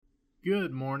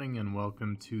Good morning and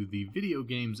welcome to the Video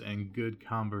Games and Good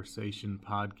Conversation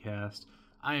podcast.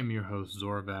 I am your host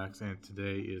Zorvax and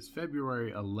today is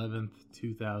February 11th,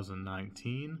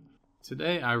 2019.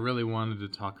 Today I really wanted to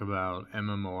talk about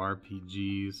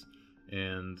MMORPGs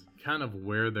and kind of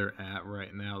where they're at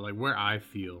right now, like where I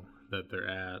feel that they're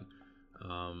at,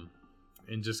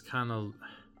 and just kind of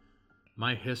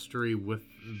my history with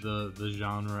the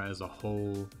genre as a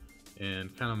whole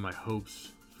and kind of my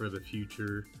hopes for the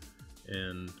future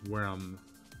and where I'm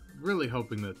really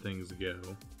hoping that things go.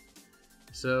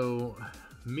 So,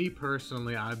 me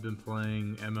personally, I've been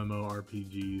playing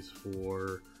MMORPGs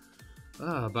for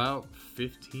about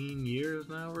 15 years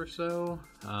now or so.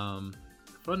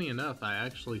 Funny enough, I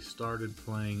actually started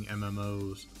playing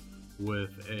MMOs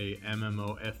with a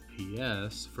MMO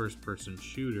FPS, first-person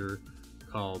shooter,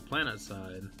 called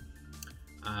PlanetSide.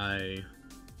 I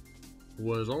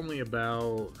was only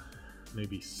about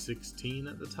maybe 16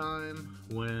 at the time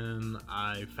when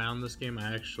I found this game.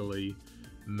 I actually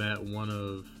met one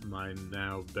of my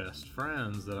now best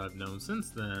friends that I've known since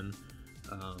then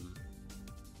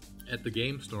at the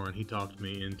game store, and he talked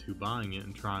me into buying it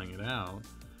and trying it out,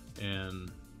 and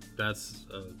that's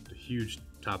a huge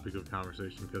topic of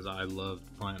conversation because I loved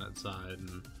PlanetSide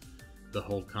and the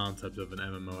whole concept of an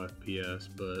MMO FPS,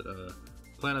 but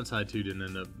PlanetSide 2 didn't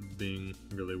end up being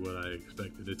really what I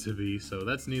expected it to be, so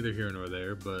that's neither here nor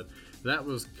there, but that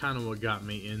was kind of what got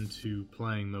me into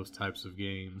playing those types of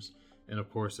games, and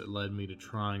of course it led me to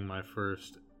trying my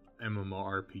first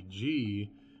MMORPG,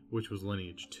 which was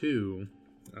Lineage 2.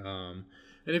 And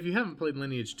if you haven't played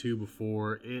Lineage 2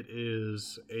 before, it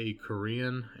is a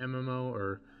Korean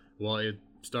MMO, it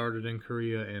started in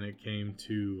Korea and it came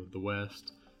to the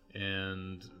West,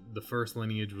 and the first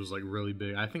Lineage was like really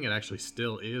big. I think it actually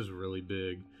still is really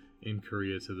big in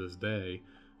Korea to this day.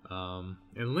 And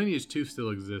Lineage 2 still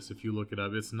exists if you look it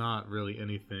up. It's not really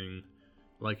anything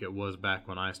like it was back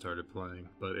when I started playing,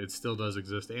 but it still does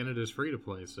exist and it is free to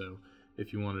play, so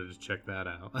if you wanted to check that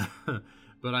out.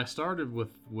 But I started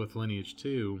with Lineage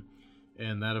 2,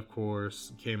 and that of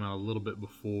course came out a little bit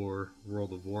before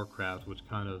World of Warcraft, which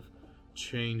kind of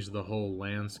changed the whole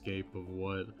landscape of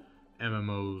what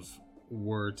MMOs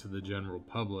were to the general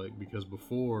public, because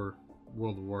before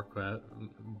World of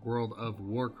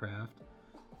Warcraft,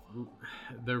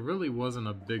 there really wasn't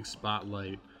a big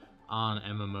spotlight on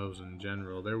MMOs in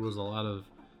general. There was a lot of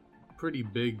pretty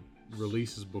big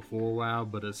releases before WoW,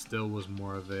 but it still was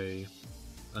more of a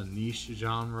niche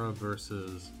genre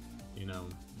versus, you know,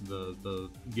 the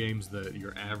games that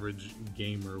your average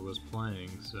gamer was playing.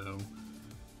 So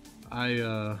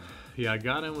I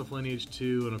got in with Lineage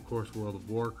 2 and of course World of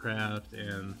Warcraft,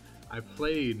 and I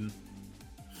played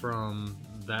from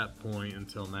that point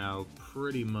until now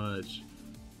pretty much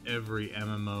every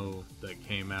MMO that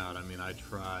came out. I mean, I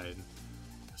tried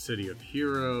City of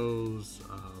Heroes,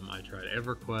 I tried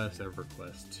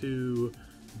EverQuest 2,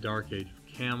 Dark Age of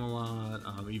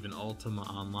Camelot, even Ultima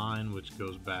Online, which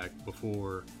goes back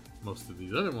before most of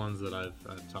these other ones that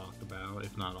I've talked about,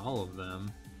 if not all of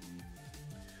them.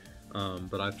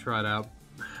 But I've tried out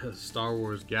Star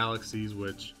Wars Galaxies,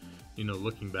 which, you know,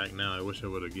 looking back now, I wish I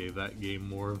would have gave that game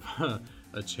more of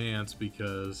a chance,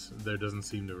 because there doesn't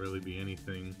seem to really be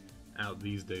anything out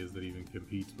these days that even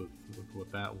competes with what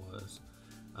that was.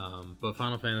 But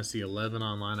Final Fantasy XI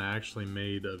Online, I actually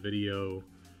made a video,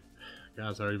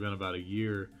 God, it's already been about a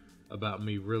year, about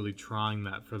me really trying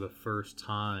that for the first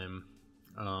time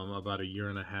about a year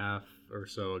and a half or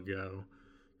so ago.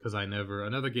 Because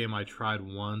another game I tried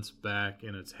once back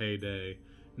in its heyday,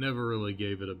 never really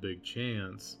gave it a big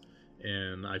chance,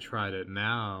 and I tried it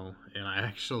now, and I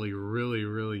actually really,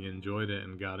 really enjoyed it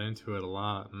and got into it a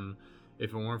lot. And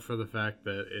if it weren't for the fact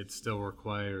that it still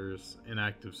requires an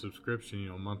active subscription, you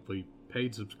know, monthly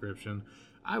paid subscription,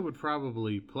 I would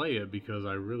probably play it because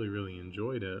I really, really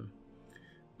enjoyed it.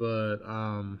 But,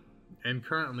 and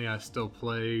currently I still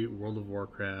play World of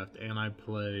Warcraft, and I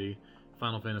play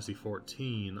Final Fantasy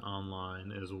XIV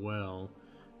online as well.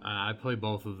 I play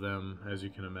both of them, as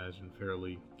you can imagine,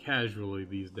 fairly casually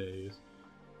these days.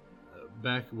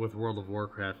 Back with World of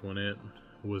Warcraft, when it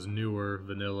was newer,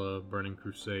 vanilla, Burning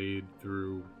Crusade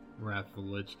through Wrath of the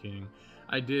Lich King,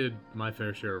 I did my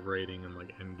fair share of raiding and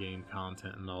like endgame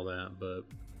content and all that, but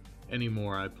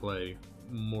anymore I play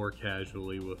more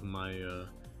casually with my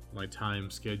my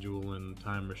time schedule and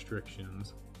time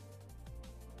restrictions.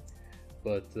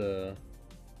 But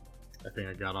I think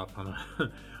I got off on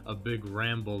a big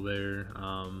ramble there,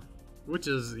 which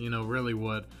is, you know, really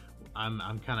what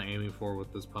I'm kind of aiming for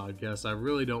with this podcast. I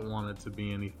really don't want it to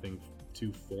be anything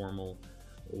too formal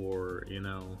or, you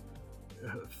know,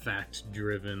 fact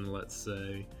driven, let's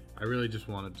say. I really just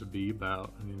want it to be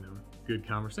about, good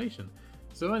conversation.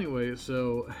 So anyway,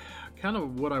 kind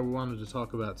of what I wanted to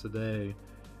talk about today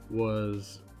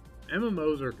was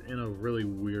MMOs are in a really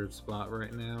weird spot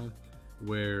right now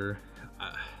where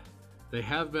they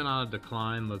have been on a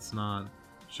decline. Let's not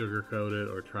sugarcoat it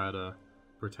or try to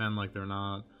pretend like they're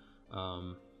not.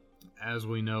 As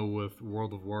we know, with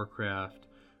World of Warcraft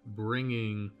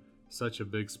bringing such a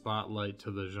big spotlight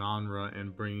to the genre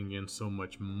and bringing in so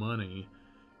much money,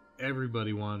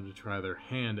 everybody wanted to try their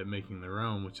hand at making their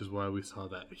own, which is why we saw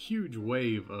that huge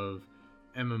wave of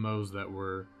MMOs that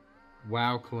were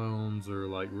WoW clones or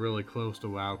like really close to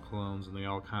WoW clones, and they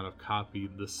all kind of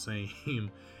copied the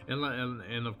same.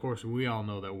 And of course, we all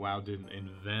know that WoW didn't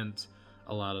invent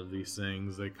a lot of these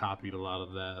things. They copied a lot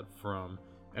of that from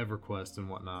EverQuest and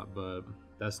whatnot, but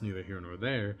that's neither here nor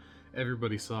there.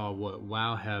 Everybody saw what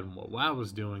WoW had and what WoW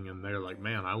was doing, and they're like,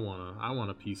 man, I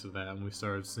want a piece of that. And we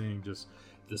started seeing just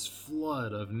this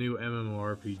flood of new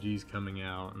MMORPGs coming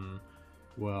out. And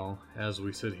well, as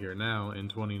we sit here now in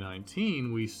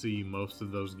 2019, we see most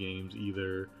of those games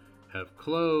either have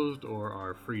closed or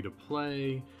are free to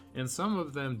play, and some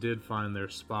of them did find their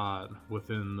spot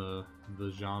within the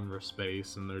genre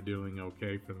space, and they're doing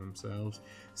okay for themselves.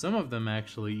 Some of them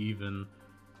actually even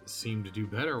seemed to do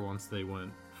better once they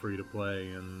went free to play,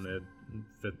 and it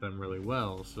fit them really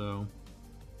well.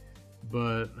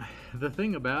 But the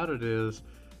thing about it is,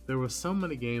 there was so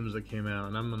many games that came out,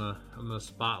 and I'm gonna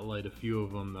spotlight a few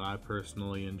of them that I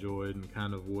personally enjoyed and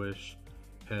kind of wish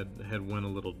had went a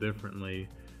little differently.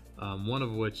 One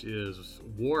of which is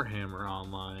Warhammer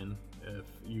Online. If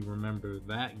you remember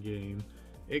that game,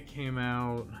 it came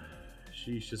out.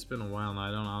 Sheesh, it's been a while, and I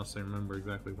don't honestly remember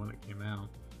exactly when it came out.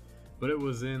 But it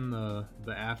was in the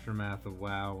aftermath of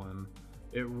WoW, and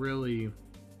it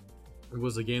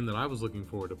was a game that I was looking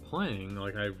forward to playing.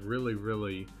 Like, I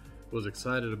really was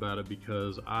excited about it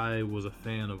because I was a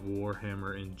fan of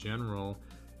Warhammer in general,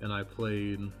 and I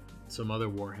played some other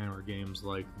Warhammer games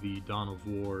like the Dawn of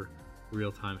War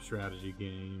real-time strategy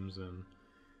games and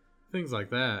things like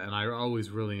that, and I always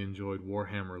really enjoyed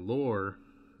Warhammer lore,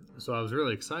 so I was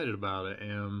really excited about it.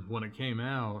 And when it came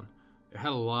out, it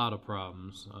had a lot of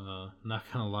problems. Not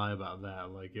gonna lie about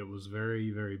that. Like, it was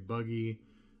very buggy.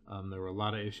 There were a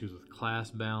lot of issues with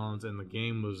class balance, and the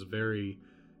game was very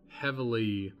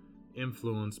heavily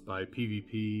influenced by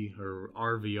PvP or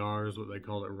RVR is what they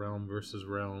called it, realm versus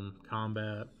realm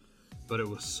combat. But it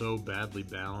was so badly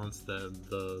balanced that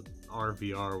the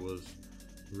RVR was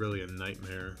really a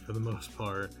nightmare for the most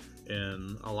part,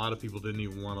 and a lot of people didn't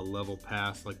even want to level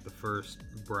past like the first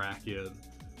bracket,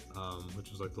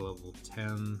 which was like the level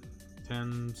 10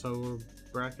 so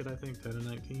bracket, I think 10 to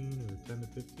 19 or 10 to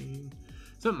 15,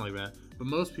 something like that. But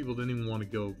most people didn't even want to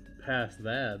go past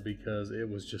that because it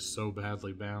was just so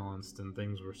badly balanced and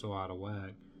things were so out of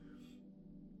whack.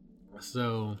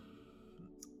 So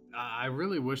I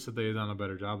really wish that they had done a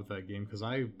better job with that game, because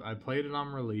I played it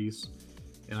on release,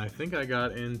 and I think I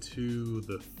got into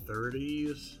the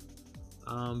 30s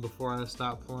before I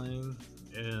stopped playing,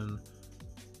 and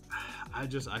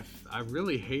I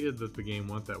really hated that the game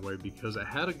went that way, because it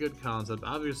had a good concept.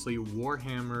 Obviously,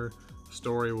 Warhammer,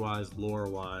 story-wise,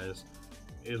 lore-wise,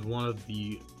 is one of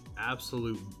the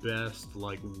absolute best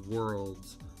like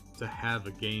worlds to have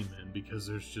a game in, because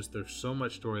there's so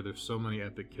much story, there's so many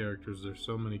epic characters, there's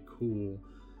so many cool,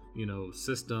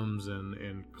 systems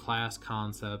and class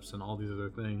concepts and all these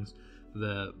other things,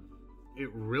 that it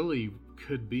really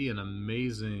could be an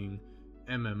amazing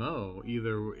MMO,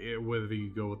 whether you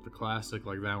go with the classic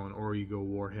like that one, or you go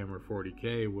Warhammer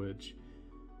 40k, which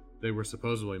they were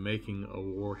supposedly making a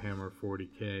Warhammer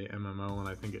 40k MMO, and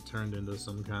I think it turned into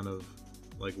some kind of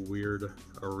like weird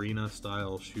arena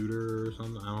style shooter or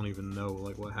something. I don't even know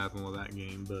like what happened with that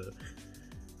game, but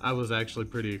I was actually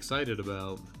pretty excited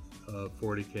about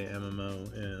 40k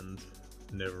MMO, and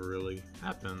never really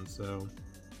happened. So,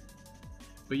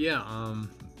 but yeah,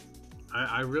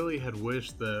 I really had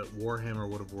wished that Warhammer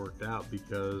would have worked out,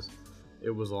 because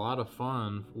it was a lot of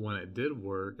fun when it did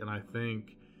work, and I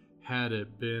think had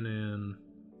it been in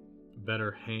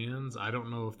better hands, I don't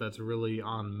know if that's really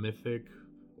on Mythic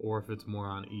or if it's more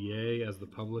on EA as the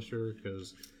publisher,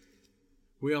 because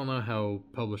we all know how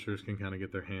publishers can kind of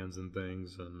get their hands in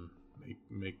things and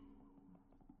make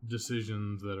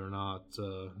decisions that are not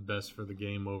best for the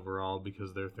game overall,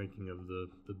 because they're thinking of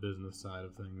the business side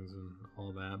of things and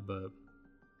all that.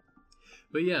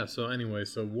 But yeah, so anyway,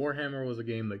 so Warhammer was a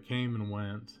game that came and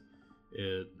went.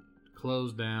 It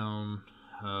closed down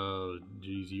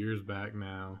years back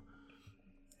now,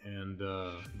 And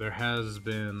there has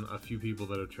been a few people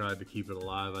that have tried to keep it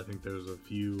alive. I think there's a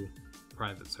few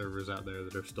private servers out there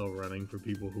that are still running for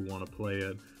people who want to play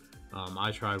it.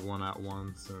 I tried one out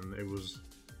once, and it was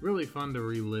really fun to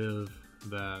relive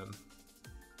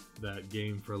that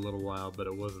game for a little while, but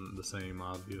it wasn't the same,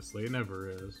 obviously. It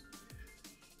never is.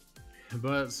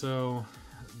 But so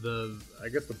I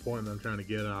guess the point that I'm trying to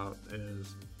get out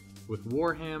is with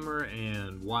Warhammer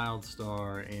and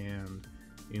WildStar and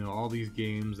all these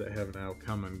games that have now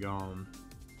come and gone,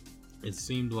 it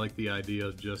seemed like the idea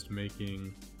of just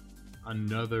making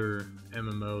another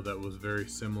MMO that was very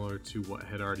similar to what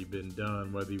had already been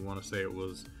done, whether you want to say it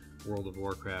was World of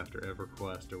Warcraft or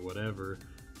EverQuest or whatever,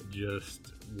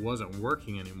 just wasn't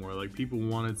working anymore. Like, people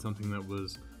wanted something that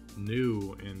was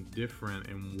new and different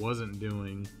and wasn't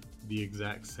doing the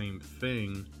exact same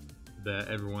thing that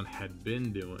everyone had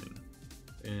been doing.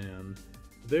 And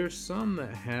there's some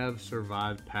that have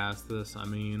survived past this. I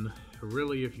mean,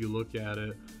 really, if you look at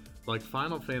it, like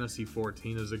Final Fantasy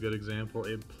XIV is a good example.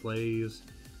 It plays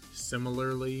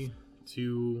similarly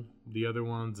to the other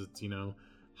ones. It's,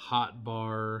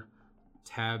 hotbar,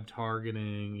 tab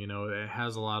targeting, it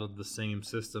has a lot of the same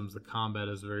systems. The combat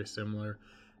is very similar,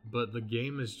 but the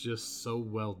game is just so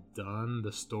well done.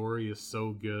 The story is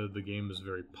so good. The game is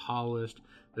very polished.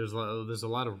 There's a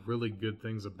lot of really good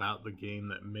things about the game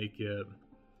that make it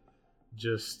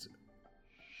just,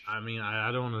 I mean,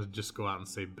 I don't want to just go out and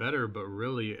say better, but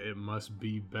really it must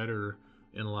be better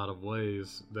in a lot of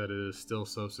ways that it is still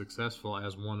so successful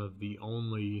as one of the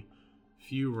only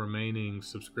few remaining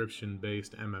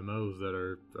subscription-based MMOs that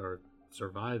are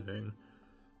surviving.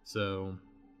 So,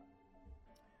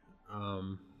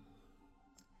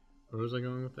 where was I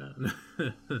going with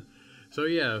that?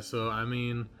 So I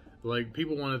mean, like,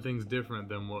 people wanted things different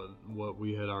than what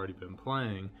we had already been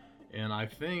playing, and I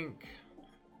think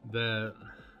that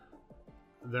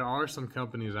there are some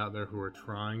companies out there who are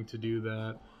trying to do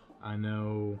that. I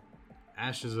know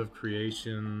Ashes of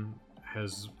Creation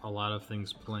has a lot of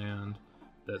things planned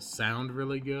that sound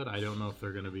really good. I don't know if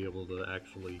they're going to be able to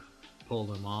actually pull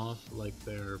them off like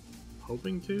they're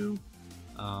hoping to.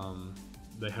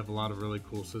 They have a lot of really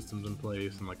cool systems in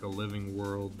place, and like a living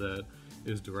world that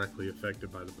is directly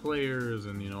affected by the players,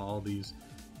 and all these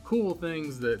cool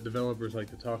things that developers like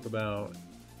to talk about,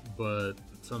 but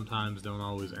sometimes don't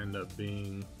always end up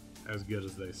being as good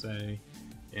as they say.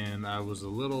 And I was a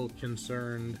little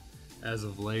concerned as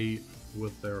of late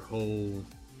with their whole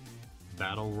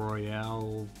Battle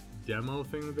Royale demo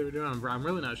thing that they were doing. I'm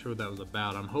really not sure what that was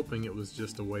about. I'm hoping it was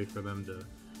just a way for them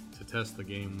to test the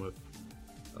game with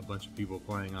a bunch of people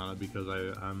playing on it, because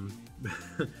I'm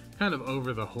kind of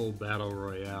over the whole Battle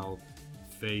Royale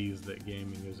phase that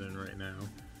gaming is in right now.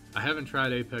 I haven't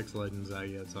tried Apex Legends out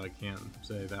yet, so I can't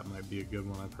say that might be a good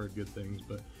one. I've heard good things,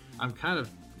 but I'm kind of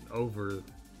over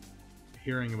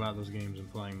hearing about those games and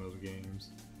playing those games.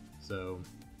 So,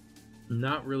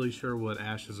 not really sure what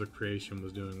Ashes of Creation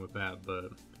was doing with that,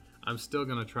 but I'm still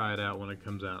going to try it out when it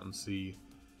comes out and see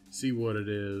what it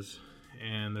is.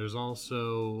 And there's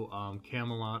also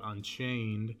Camelot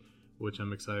Unchained, which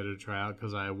I'm excited to try out,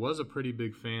 because I was a pretty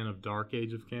big fan of Dark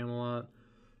Age of Camelot.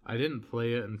 I didn't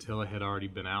play it until it had already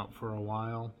been out for a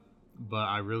while, but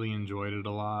I really enjoyed it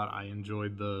a lot. I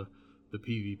enjoyed the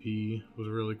PvP. It was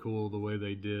really cool the way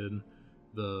they did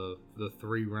the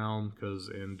 3 realm, because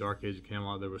in Dark Age of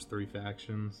Camelot there was 3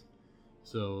 factions.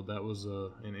 So that was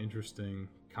an interesting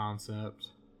concept,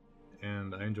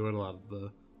 and I enjoyed a lot of the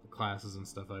classes and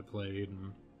stuff I played.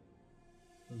 And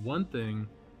one thing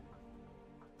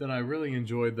that I really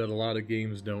enjoyed that a lot of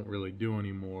games don't really do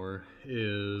anymore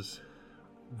is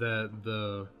that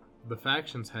the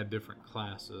factions had different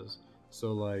classes.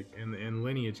 So like, and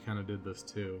Lineage kind of did this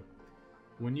too.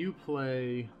 When you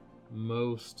play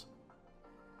most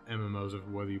MMOs,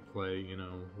 of whether you play,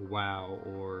 WoW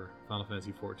or Final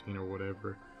Fantasy XIV or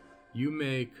whatever, you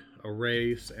make a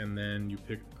race and then you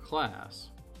pick a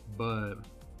class. But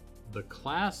the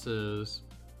classes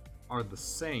are the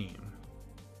same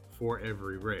for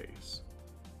every race.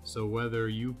 So whether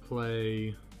you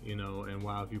play, in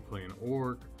WoW, if you play an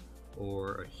orc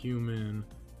or a human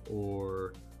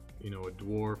or, a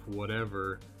dwarf,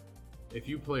 whatever, if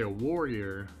you play a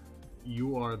warrior,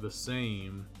 you are the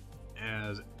same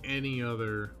as any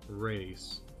other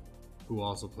race who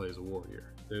also plays a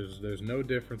warrior. There's no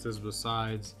differences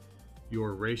besides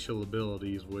your racial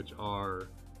abilities, which are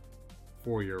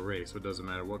for your race, so it doesn't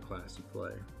matter what class you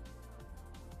play.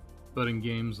 But in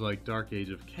games like Dark Age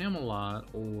of Camelot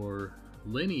or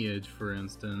Lineage, for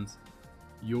instance,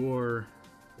 your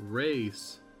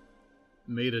race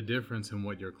made a difference in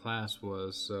what your class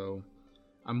was. So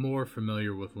I'm more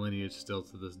familiar with Lineage still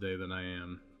to this day than I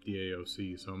am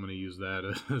DAOC, so I'm going to use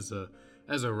that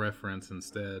as a reference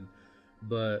instead.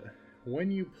 But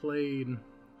when you played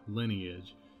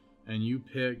Lineage and you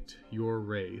picked your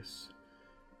race,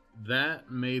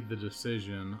 that made the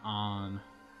decision on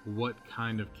what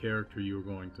kind of character you were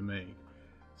going to make.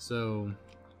 So,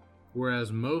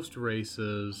 whereas most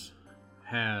races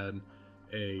had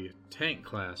a tank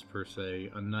class per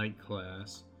se, a knight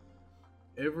class,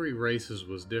 every races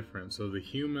was different. So the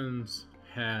humans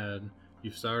had,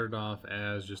 you started off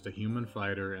as just a human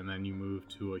fighter, and then you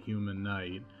moved to a human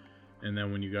knight. And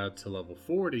then when you got to level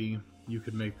 40, you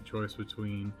could make the choice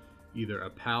between either a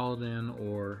paladin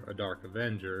or a dark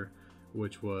avenger,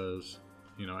 which was,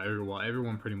 you know,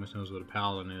 everyone pretty much knows what a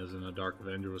paladin is, and a dark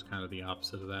avenger was kind of the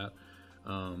opposite of that.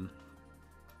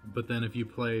 But then if you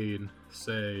played,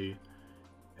 say,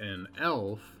 an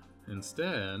elf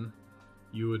instead,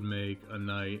 you would make a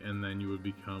knight, and then you would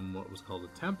become what was called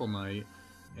a temple knight.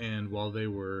 And while they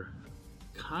were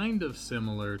kind of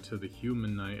similar to the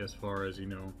human knight as far as, you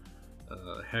know,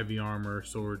 heavy armor,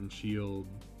 sword and shield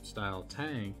style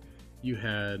tank, you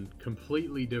had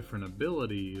completely different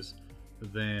abilities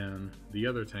than the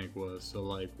other tank was. So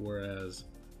like, whereas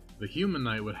the human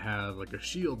knight would have like a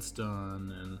shield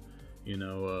stun and, you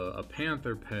know, a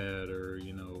panther pet, or,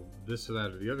 you know, this or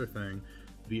that or the other thing,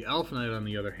 the elf knight on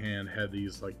the other hand had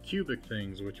these like cubic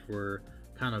things, which were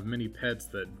kind of mini pets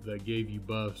that gave you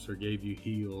buffs or gave you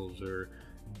heals or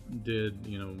did,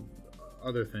 you know,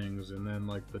 other things. And then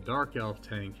like the dark elf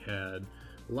tank had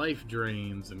life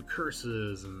drains and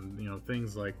curses and, you know,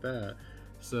 things like that.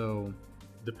 So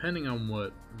depending on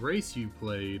what race you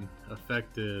played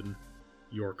affected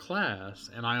your class,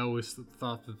 and I always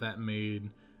thought that made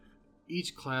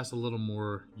each class a little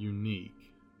more unique,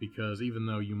 because even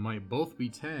though you might both be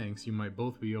tanks, you might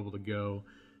both be able to go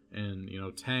and, you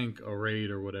know, tank a raid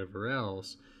or whatever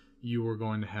else, you were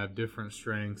going to have different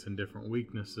strengths and different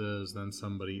weaknesses than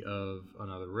somebody of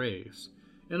another race.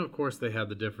 And of course they had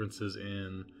the differences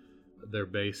in their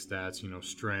base stats, you know,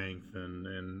 strength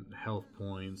and health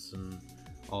points and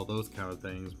all those kind of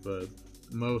things, but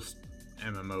most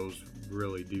MMOs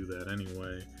really do that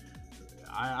anyway.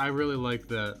 I really like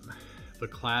that the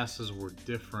classes were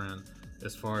different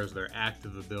as far as their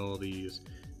active abilities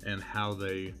and how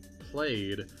they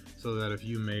played, so that if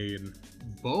you made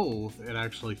both, it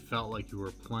actually felt like you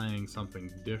were playing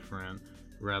something different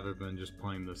rather than just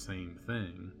playing the same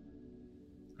thing.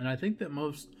 And I think that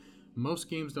most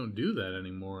games don't do that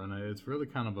anymore, and it's really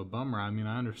kind of a bummer. I mean,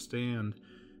 I understand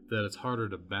that it's harder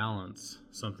to balance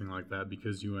something like that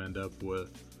because you end up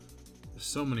with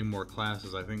so many more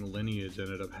classes. I think Lineage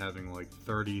ended up having like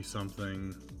 30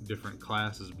 something different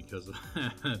classes because of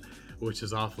that, which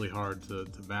is awfully hard to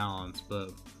balance.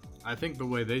 But I think the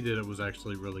way they did it was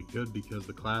actually really good, because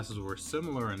the classes were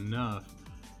similar enough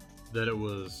that it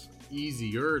was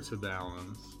easier to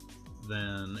balance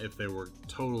than if they were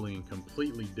totally and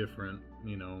completely different,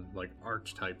 you know, like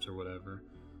archetypes or whatever.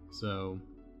 So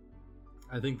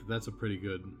I think that's a pretty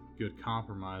good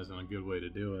compromise and a good way to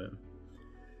do it.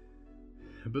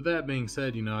 But that being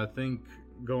said, you know, I think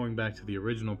going back to the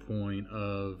original point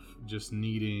of just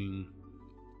needing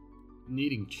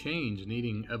change,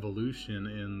 needing evolution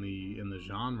in the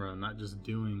genre, not just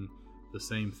doing the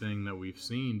same thing that we've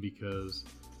seen, because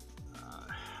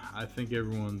I think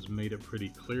everyone's made it pretty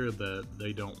clear that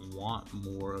they don't want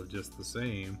more of just the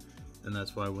same, and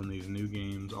that's why when these new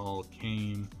games all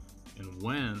came and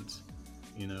went,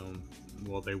 you know,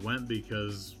 well, they went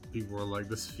because people were like,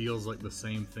 this feels like the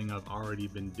same thing I've already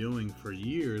been doing for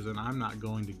years, and I'm not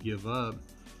going to give up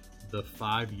the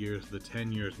 5 years, the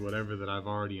 10 years, whatever that I've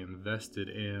already invested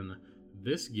in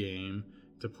this game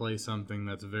to play something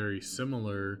that's very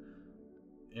similar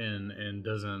and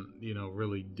doesn't, you know,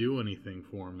 really do anything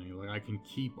for me. Like, I can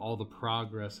keep all the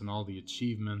progress and all the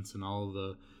achievements and all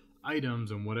the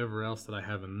items and whatever else that I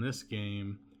have in this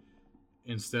game,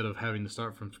 instead of having to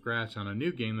start from scratch on a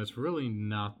new game that's really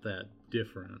not that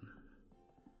different.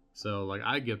 So, like,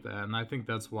 I get that, and I think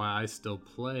that's why I still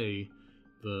play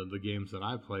the games that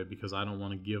I play, because I don't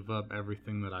want to give up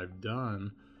everything that I've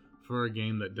done for a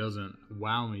game that doesn't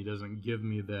wow me, doesn't give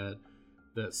me that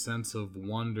sense of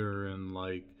wonder. And,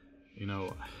 like, you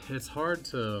know, it's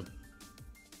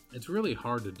really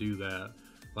hard to do that.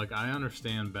 Like, I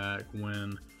understand back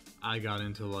when I got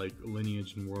into like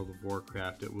Lineage and World of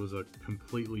Warcraft, it was a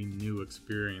completely new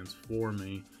experience for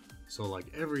me. So like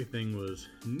everything was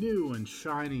new and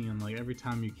shiny, and like every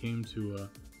time you came to a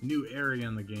new area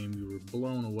in the game, you were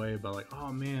blown away by like,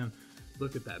 oh man,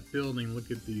 look at that building,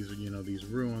 look at these, you know, these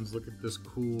ruins, look at this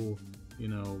cool, you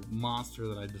know, monster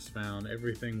that I just found.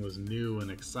 Everything was new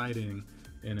and exciting,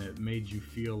 and it made you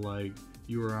feel like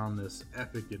you were on this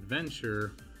epic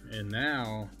adventure, and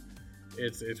now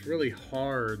it's really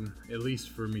hard, at least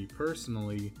for me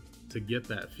personally, to get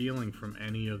that feeling from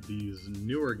any of these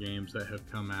newer games that have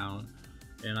come out.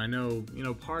 And I know,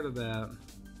 part of that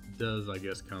does, I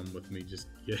guess, come with me just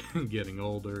getting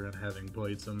older and having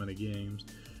played so many games.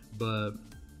 But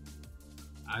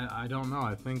I don't know.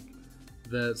 I think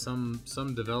that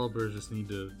some developers just need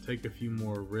to take a few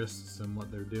more risks in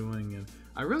what they're doing, and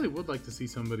I really would like to see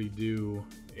somebody do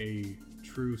a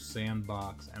true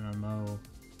sandbox MMO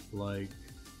like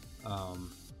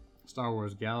Star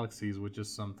Wars Galaxies, which is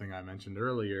something I mentioned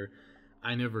earlier.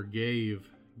 I never gave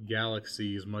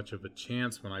Galaxies much of a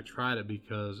chance when I tried it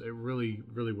because it really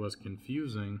was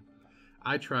confusing.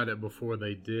 I tried it before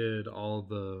they did all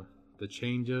the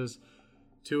changes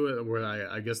to it, where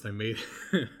I guess they made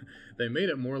they made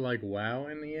it more like WoW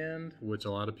in the end, which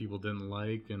a lot of people didn't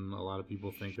like, and a lot of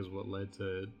people think is what led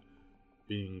to it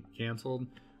being canceled.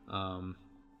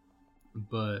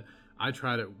 But I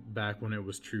tried it back when it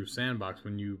was true sandbox,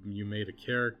 when you made a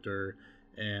character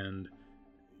and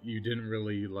you didn't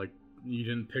really you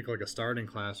didn't pick like a starting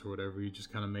class or whatever. You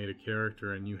just kind of made a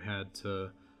character, and you had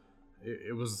to.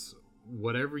 It was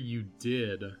whatever you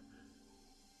did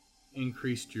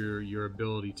increased your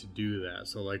ability to do that.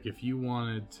 So like if you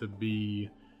wanted to be,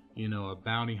 a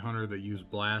bounty hunter that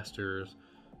used blasters,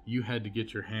 you had to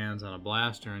get your hands on a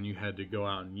blaster and you had to go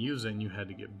out and use it, and you had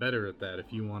to get better at that.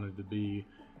 If you wanted to be,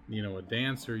 a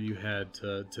dancer, you had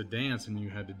to dance, and you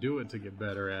had to do it to get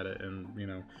better at it,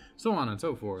 and so on and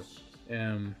so forth.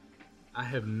 And I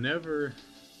have never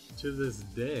to this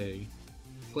day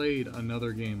played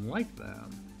another game like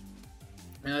that.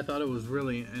 And I thought it was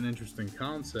really an interesting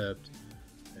concept.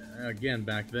 Again,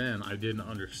 back then, I didn't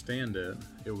understand it.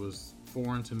 It was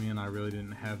foreign to me, and I really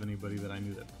didn't have anybody that I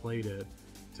knew that played it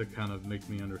to kind of make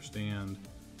me understand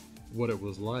what it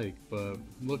was like. But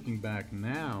looking back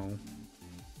now,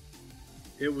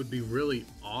 it would be really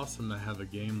awesome to have a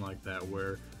game like that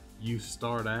where you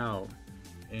start out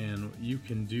and you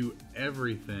can do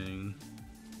everything.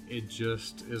 It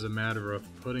just is a matter of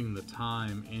putting the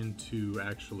time into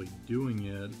actually doing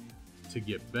it to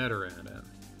get better at it.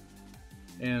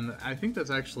 And I think that's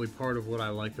actually part of what I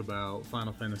like about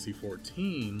Final Fantasy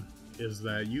XIV, is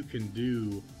that you can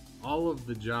do all of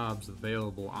the jobs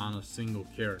available on a single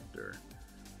character.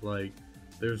 Like,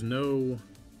 there's no,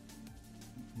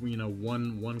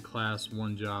 one class,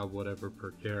 one job, whatever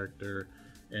per character,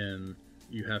 and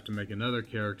you have to make another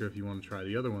character if you want to try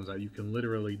the other ones out. You can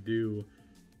literally do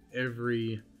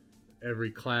every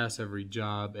class, every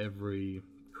job, every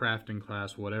crafting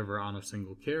class, whatever, on a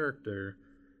single character.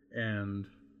 And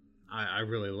I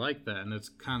really like that, and it's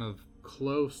kind of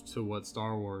close to what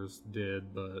Star Wars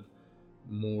did, but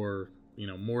more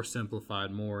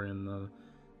simplified, more in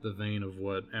the vein of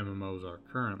what MMOs are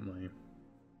currently.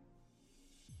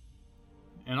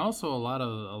 And also a lot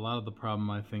of the problem,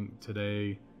 I think,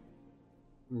 today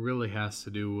really has to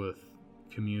do with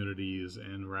communities,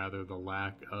 and rather the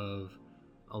lack of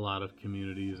a lot of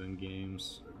communities in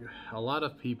games. A lot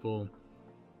of people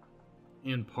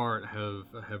in part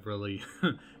have really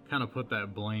kind of put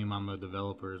that blame on the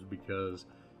developers, because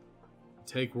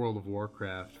take World of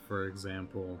Warcraft for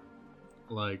example.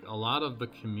 Like, a lot of the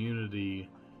community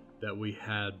that we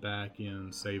had back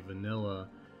in, say, vanilla,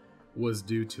 was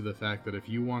due to the fact that if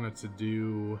you wanted to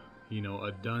do,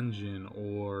 a dungeon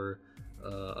or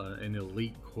an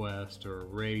elite quest or a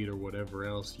raid or whatever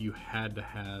else, you had to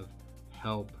have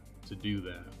help to do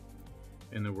that.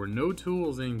 And there were no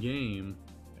tools in game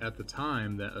at the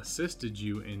time that assisted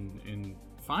you in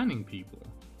finding people.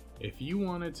 If you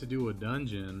wanted to do a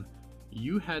dungeon,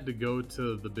 you had to go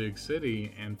to the big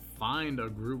city and find a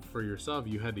group for yourself.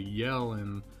 You had to yell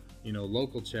in,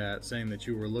 local chat saying that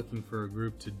you were looking for a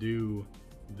group to do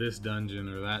this dungeon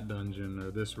or that dungeon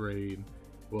or this raid.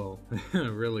 Well,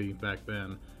 really, back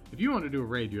then, if you wanted to do a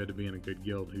raid, you had to be in a good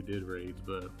guild who did raids.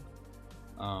 But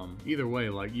either way,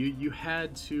 like, you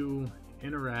had to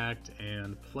interact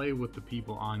and play with the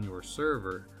people on your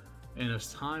server. And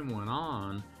as time went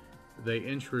on, they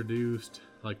introduced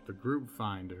like the group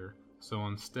finder. So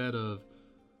instead of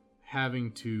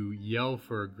having to yell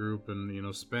for a group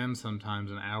and spend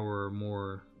sometimes an hour or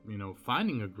more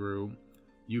finding a group,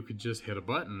 you could just hit a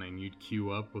button and you'd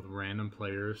queue up with random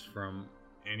players from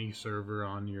any server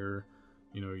on your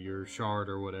your shard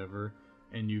or whatever,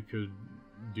 and you could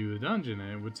do the dungeon.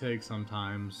 And it would take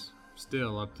sometimes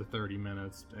still up to 30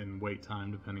 minutes in wait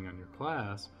time depending on your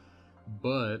class,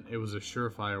 but it was a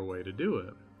surefire way to do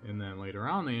it. And then later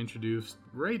on they introduced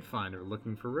Raid Finder,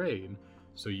 looking for raid,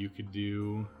 so you could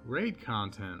do raid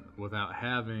content without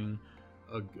having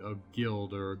a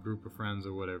guild or a group of friends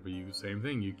or whatever, same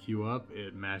thing. You queue up,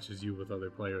 it matches you with other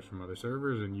players from other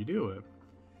servers, and you do it.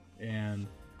 And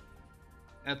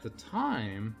at the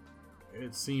time,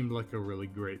 it seemed like a really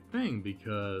great thing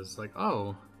because, like,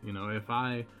 oh, if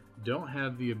I don't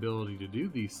have the ability to do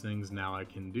these things, now I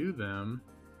can do them.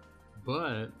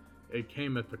 But it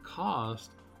came at the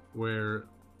cost where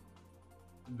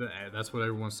that's what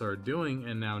everyone started doing,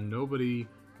 and now nobody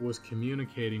was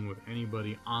communicating with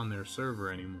anybody on their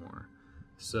server anymore.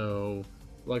 So,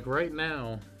 like right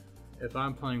now, if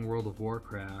I'm playing World of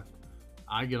Warcraft,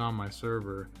 I get on my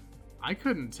server, I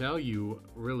couldn't tell you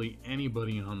really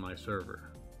anybody on my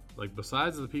server. Like,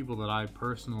 besides the people that I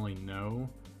personally know,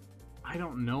 I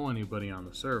don't know anybody on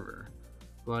the server.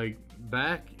 Like,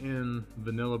 back in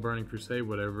vanilla Burning Crusade,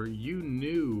 whatever, you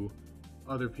knew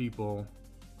other people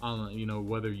on,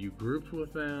 whether you grouped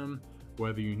with them,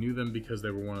 whether you knew them because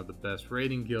they were one of the best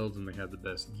raiding guilds and they had the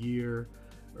best gear,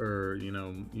 or,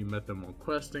 you met them while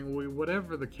questing,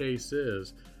 whatever the case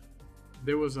is,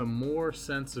 there was a more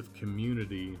sense of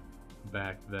community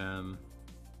back then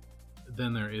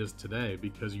than there is today,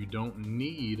 because you don't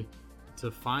need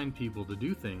to find people to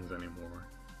do things anymore.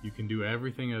 You can do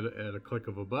everything at a click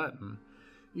of a button.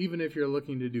 Even if you're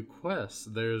looking to do quests,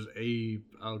 there's a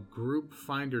group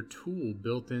finder tool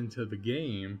built into the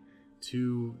game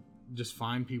to just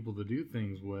find people to do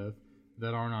things with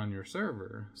that aren't on your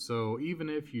server. So even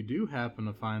if you do happen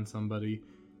to find somebody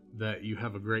that you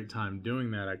have a great time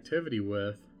doing that activity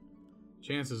with,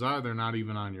 chances are they're not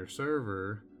even on your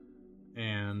server.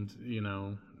 And,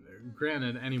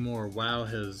 granted, anymore, WoW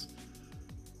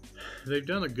they've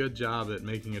done a good job at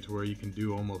making it to where you can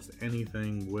do almost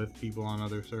anything with people on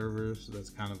other servers. So that's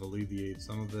kind of alleviates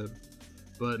some of it.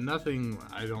 But nothing,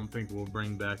 I don't think, will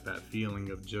bring back that feeling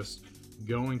of just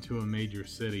going to a major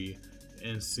city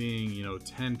and seeing,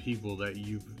 10 people that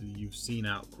you've seen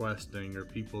out questing, or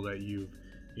people that you've,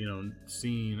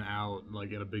 seen out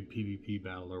like at a big PvP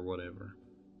battle or whatever.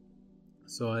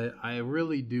 So I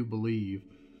really do believe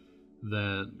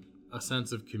that a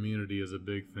sense of community is a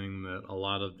big thing that a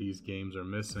lot of these games are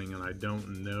missing, and I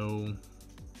don't know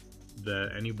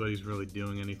that anybody's really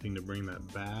doing anything to bring that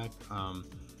back.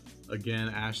 Again,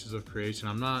 Ashes of Creation,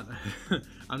 I'm not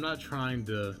I'm not trying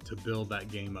to build that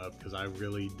game up, because I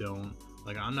really don't,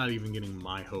 like, I'm not even getting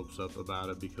my hopes up about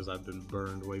it because I've been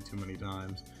burned way too many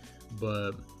times.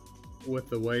 But with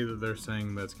the way that they're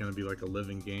saying that's going to be like a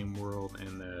living game world,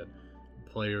 and that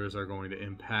players are going to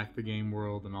impact the game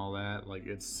world and all that, like,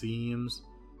 it seems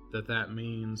that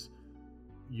means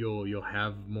you'll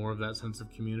have more of that sense of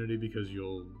community, because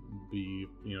you'll be,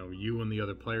 you and the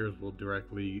other players will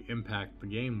directly impact the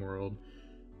game world.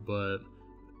 But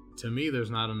to me, there's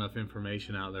not enough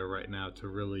information out there right now to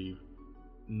really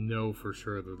know for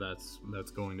sure that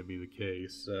that's going to be the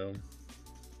case. So,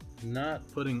 not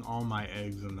putting all my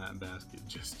eggs in that basket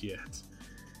just yet.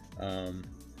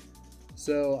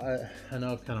 So I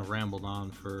know I've kind of rambled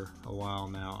on for a while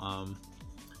now,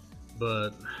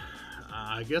 but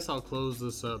I guess I'll close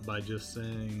this up by just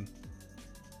saying,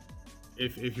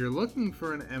 if you're looking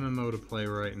for an MMO to play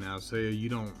right now, say you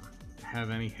don't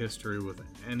have any history with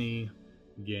any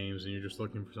games and you're just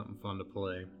looking for something fun to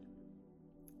play,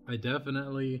 I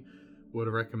definitely would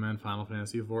recommend Final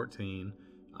Fantasy XIV.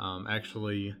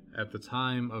 Actually, at the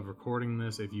time of recording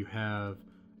this, if you have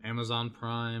Amazon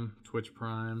Prime, Twitch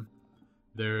Prime,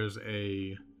 there's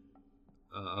a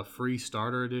free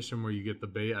starter edition where you get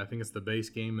I think it's the base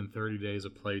game and 30 days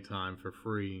of playtime for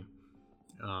free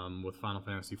with Final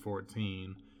Fantasy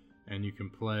XIV, and you can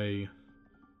play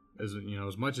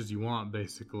as much as you want,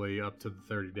 basically up to the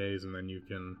 30 days, and then you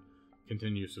can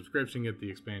continue subscription, get the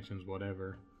expansions,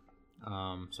 whatever.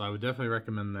 So I would definitely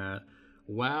recommend that.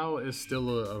 WoW is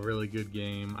still a really good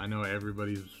game. I know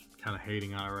everybody's kind of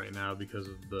hating on it right now because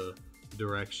of the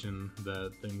direction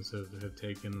that things have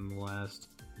taken in the last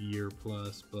year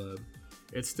plus, but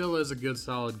it still is a good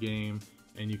solid game,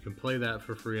 and you can play that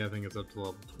for free. I think it's up to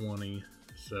level 20,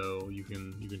 so you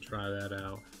can try that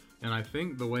out. And I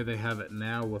think the way they have it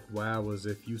now with WoW is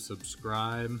if you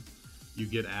subscribe, you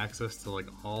get access to like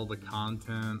all the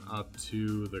content up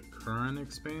to the current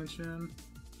expansion,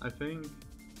 I think,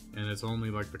 and it's only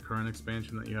like the current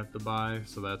expansion that you have to buy,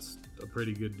 so that's a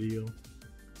pretty good deal.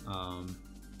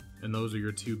 And those are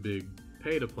your two big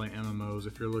pay-to-play MMOs.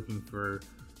 If you're looking for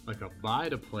like a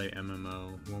buy-to-play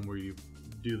MMO, one where you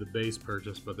do the base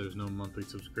purchase but there's no monthly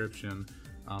subscription,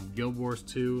 Guild Wars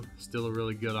 2, still a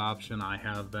really good option. I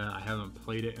have that. I haven't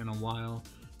played it in a while,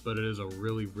 but it is a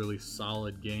really, really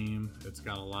solid game. It's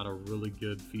got a lot of really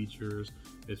good features.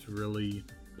 It's really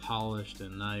polished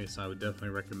and nice. I would definitely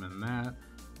recommend that.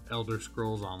 Elder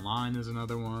Scrolls Online is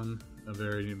another one. A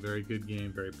very, very good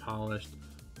game, very polished.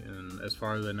 And as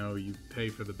far as I know, you pay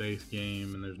for the base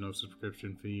game and there's no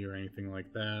subscription fee or anything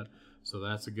like that. So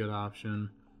that's a good option.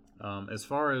 As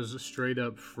far as straight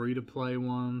up free to play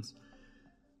ones,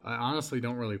 I honestly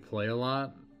don't really play a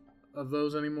lot of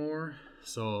those anymore.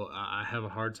 So I have a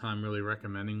hard time really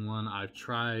recommending one. I've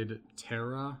tried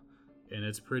Terra, and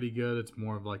it's pretty good. It's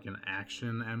more of like an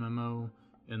action MMO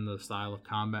in the style of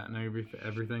combat and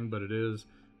everything, but it is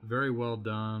very well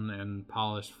done and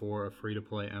polished for a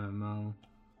free-to-play MMO.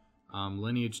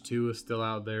 Lineage 2 is still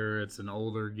out there. It's an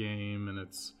older game, and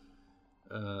it's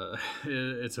a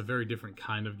very different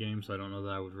kind of game, so I don't know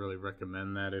that I would really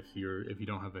recommend that if you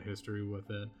don't have a history with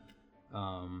it.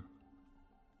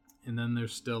 And then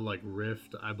there's still like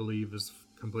Rift, I believe, is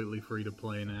completely free to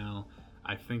play now.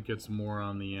 I think it's more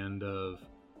on the end of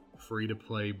free to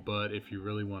play, but if you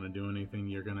really want to do anything,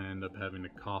 you're going to end up having to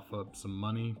cough up some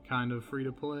money kind of free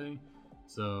to play.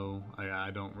 So I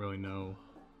don't really know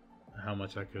how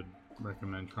much I could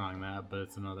recommend trying that, but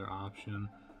it's another option.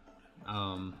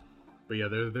 But yeah,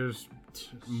 there's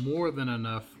more than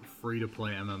enough free to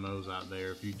play MMOs out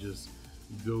there. If you just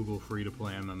Google free to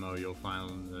play MMO, you'll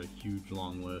find a huge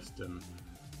long list and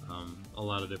a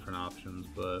lot of different options.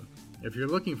 But if you're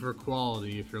looking for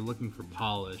quality, if you're looking for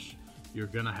polish, you're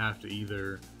gonna have to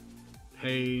either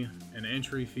pay an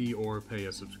entry fee or pay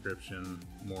a subscription,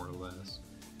 more or less.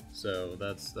 So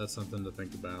that's something to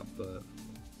think about.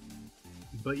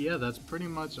 But yeah, that's pretty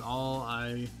much all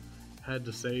I had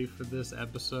to say for this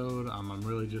episode. I'm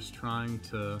really just trying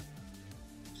to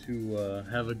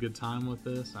have a good time with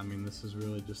this. I mean, this is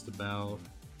really just about,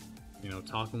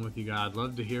 talking with you guys. I'd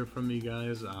love to hear from you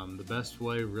guys. The best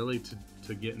way really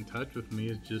to get in touch with me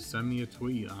is just send me a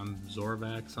tweet. I'm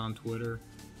Zorvax on Twitter.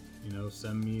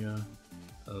 Send me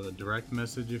a direct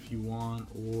message if you want,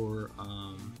 or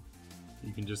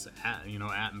you can just at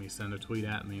me, send a tweet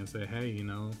at me and say, hey,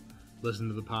 listen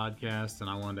to the podcast and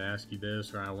I wanted to ask you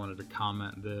this, or I wanted to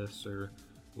comment this, or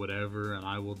whatever, and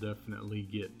I will definitely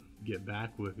get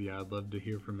back with you. I'd love to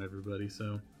hear from everybody.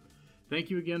 So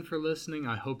thank you again for listening.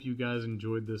 I hope you guys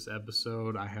enjoyed this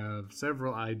episode. I have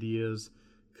several ideas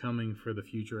coming for the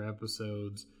future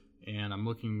episodes, and I'm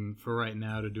looking for right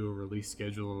now to do a release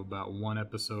schedule of about one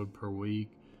episode per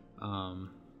week.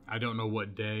 I don't know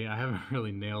what day. I haven't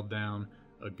really nailed down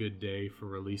a good day for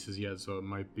releases yet, so it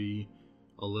might be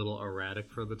a little erratic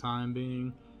for the time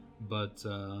being, but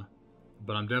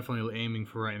I'm definitely aiming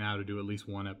for right now to do at least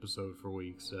one episode per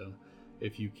week. So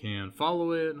if you can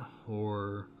follow it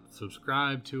or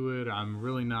subscribe to it,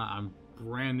 I'm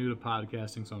brand new to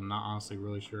podcasting, so I'm not honestly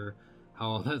really sure how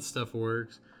all that stuff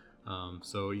works.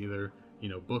 So either,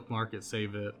 bookmark it,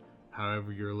 save it,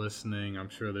 however you're listening. I'm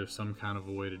sure there's some kind of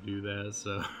a way to do that.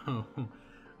 So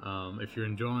if you're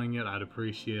enjoying it, I'd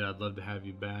appreciate it. I'd love to have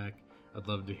you back. I'd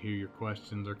love to hear your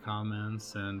questions or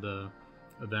comments, and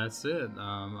that's it.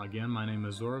 Again, my name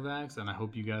is Zorvax, and I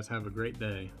hope you guys have a great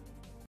day.